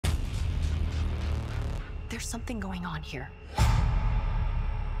There's something going on here.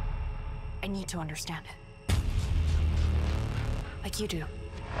 I need to understand it. Like you do.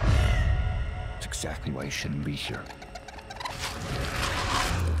 It's exactly why you shouldn't be here.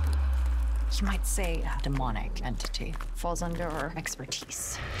 You might say a demonic entity falls under our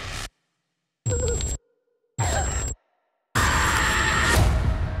expertise.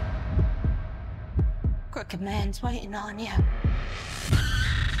 Crooked man's waiting on you.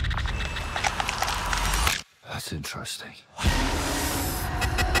 That's interesting.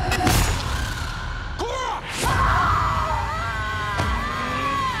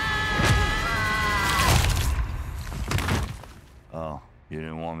 Oh, you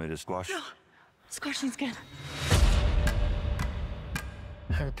didn't want me to squash? No, squashing's good.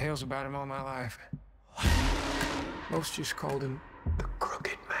 I heard tales about him all my life. Most just called him the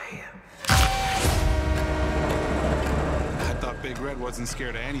Crooked Man. I thought Big Red wasn't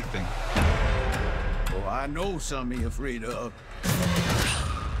scared of anything. Oh, I know something you're afraid of.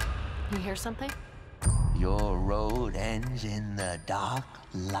 You hear something? Your road ends in the dark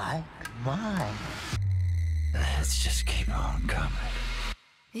like mine. Let's just keep on coming.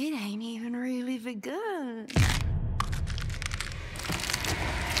 It ain't even really begun.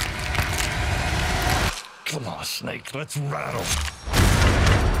 Come on, Snake, let's rattle.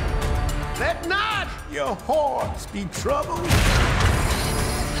 Let not your horns be troubled.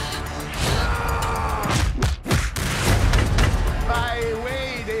 By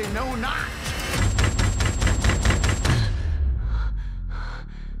way they know not.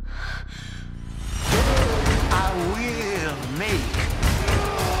 I will make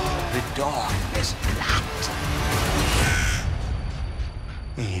the darkness light.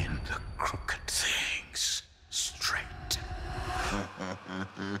 And the crooked things straight.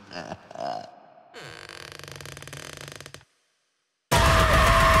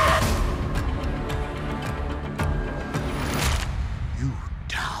 You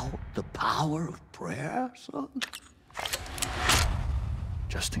doubt the power of prayer, son?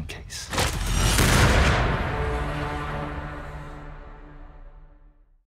 Just in case.